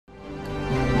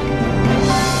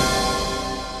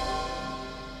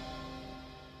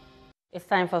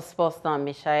time for Sports Now.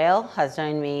 Michael has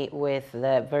joined me with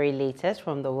the very latest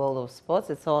from the world of sports.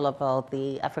 It's all about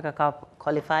the Africa Cup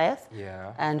qualifiers.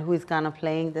 Yeah. And who is Ghana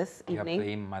playing this evening? We are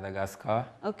playing Madagascar.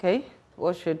 Okay.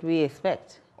 What should we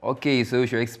expect? Okay, so we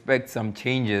should expect some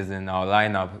changes in our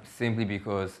lineup simply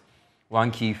because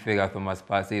one key figure, Thomas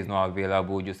Partey, is not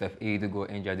available. Joseph Aidoo got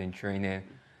injured in training.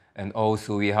 And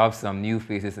also we have some new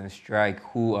faces in strike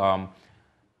who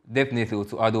definitely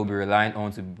Otuado will be relying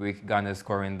on to break Ghana's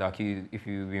scoring duck. If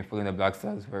you've been following the Black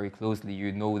Stars very closely,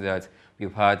 you know that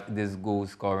we've had this goal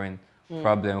scoring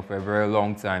problem for a very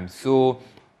long time. So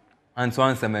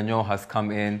Antoine Semenyo has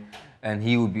come in and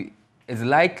it's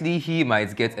likely he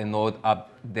might get a nod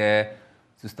up there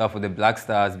to start for the Black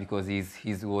Stars because he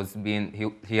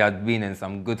had been in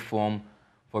some good form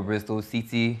for Bristol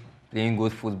City, playing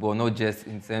good football, not just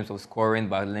in terms of scoring,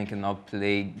 but linking up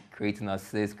play, creating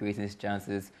assists, creating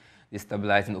chances,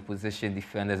 destabilizing opposition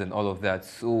defenders and all of that.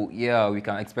 So, yeah, we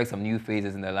can expect some new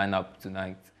phases in the lineup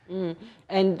tonight.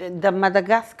 And the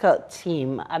Madagascar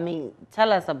team, I mean,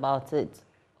 tell us about it.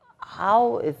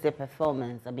 How is their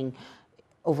performance, I mean,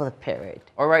 over the period?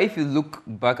 All right, if you look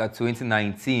back at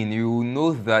 2019, you will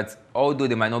know that although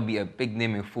they might not be a big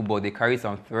name in football, they carry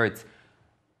some threats.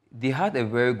 They had a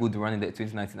very good run in the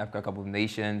 2019 Africa Cup of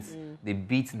Nations. They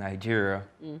beat Nigeria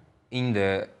in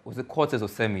the quarters or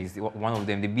semis. One of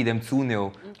them, they beat them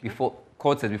 2-0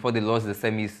 before they lost the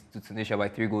semis to Tunisia by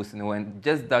 3-0. And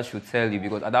just that should tell you,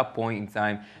 because at that point in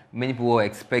time, many people were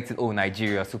expecting,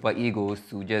 Nigeria, Super Eagles,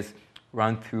 to just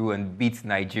run through and beat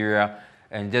Nigeria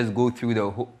and just go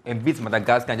through and beat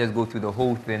Madagascar and just go through the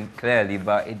whole thing clearly.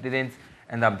 But it didn't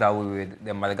end up that way with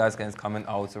the Madagascans coming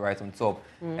out right on top.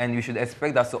 And you should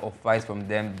expect that sort of fight from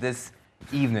them this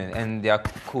evening. And their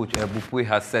coach, Nicolas Bupui,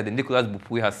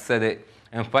 has said it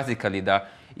emphatically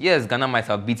that, yes, Ghana might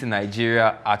have beaten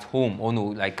Nigeria at home,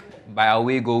 by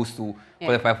away goals to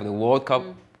qualify for the World Cup.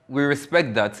 We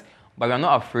respect that, but we are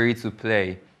not afraid to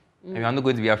play. And we are not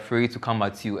going to be afraid to come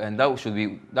at you. And that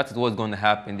is what's going to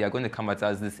happen. They are going to come at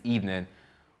us this evening.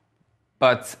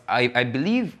 But I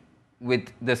believe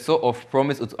with the sort of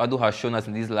promise Otuado has shown us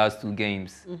in these last two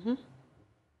games,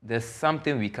 there's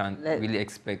something we can really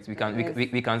expect. We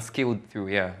can scale through,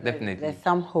 yeah, definitely. There's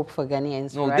some hope for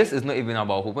Ghanaians, No, right? this is not even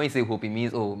about hope. When you say hope, it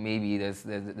means, maybe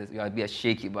there'll be a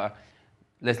shaky, but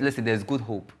let's say there's good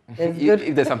hope.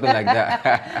 If there's something like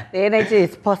that. The energy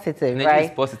is positive, right? Energy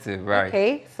is positive, right.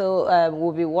 Okay, so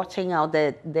we'll be watching out.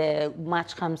 The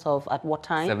match comes off at what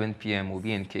time? 7 p.m. We'll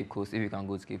be in Cape Coast. If you can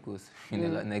go to Cape Coast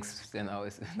in the next 10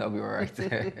 hours, that'll be all right.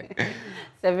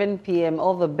 7 p.m.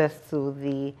 All the best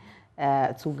to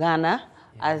Ghana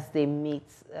as they meet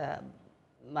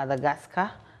Madagascar.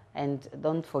 And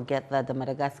don't forget that the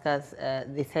Madagascars,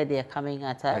 they said they are coming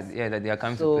at us. Yeah, that they are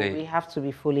coming to play. So we have to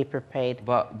be fully prepared.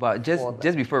 But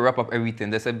just before we wrap up everything,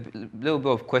 there's a little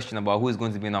bit of question about who is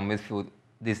going to be in our midfield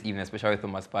this evening, especially with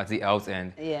Thomas Partey out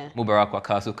and Mubarak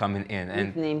Wakaso coming in.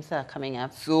 These names are coming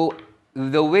up. So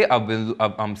the way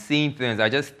I'm seeing things, I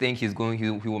just think he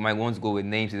might want to go with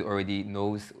names he already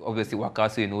knows. Obviously,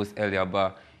 Wakaso he knows earlier,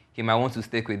 but he might want to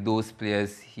stick with those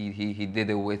players he did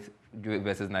it with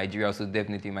versus Nigeria, so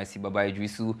definitely you might see Baba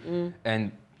Idrisu. And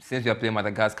since we are playing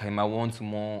Madagascar, he might want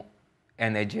more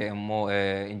energy and more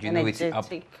ingenuity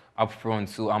up front.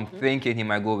 So I'm thinking he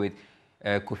might go with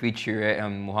Kofi Chire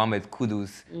and Mohamed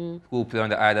Kudus, who will play on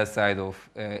the other side of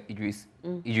Idris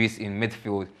in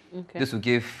midfield. This will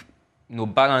give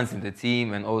balance in the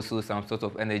team and also some sort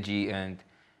of energy and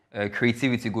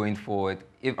creativity going forward.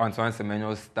 If Antoine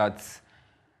Semenyo starts,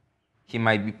 he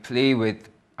might play with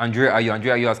Andre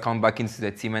Ayew has come back into the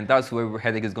team, and that's where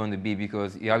headache is going to be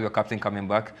because you have your captain coming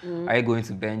back. Are you going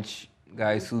to bench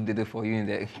guys who did it for you in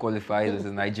the qualifiers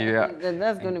in Nigeria?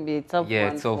 That's going to be a tough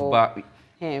one for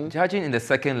him. Judging in the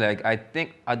second leg, I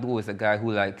think Ado is a guy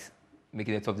who likes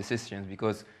making the tough decisions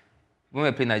because when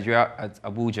we played Nigeria at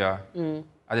Abuja,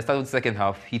 at the start of the second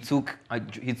half, he took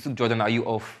Jordan Ayew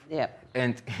off. Yeah.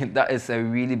 And that is a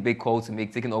really big call to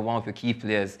make, taking off one of your key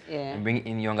players and bringing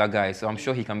in younger guys. So I'm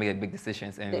sure he can make big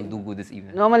decisions and will do good this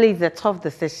evening. Normally, it's the tough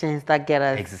decisions that get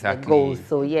us the goals.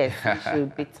 So yes, it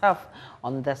should be tough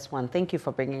on this one. Thank you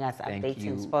for bringing us updates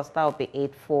in sports. That will be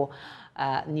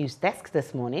 8-4 News Desk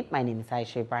this morning. My name is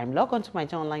Aisha Ibrahim. Log on to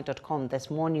myjoyonline.com. There's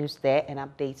more news there and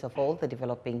updates of all the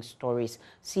developing stories.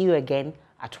 See you again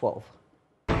at 12.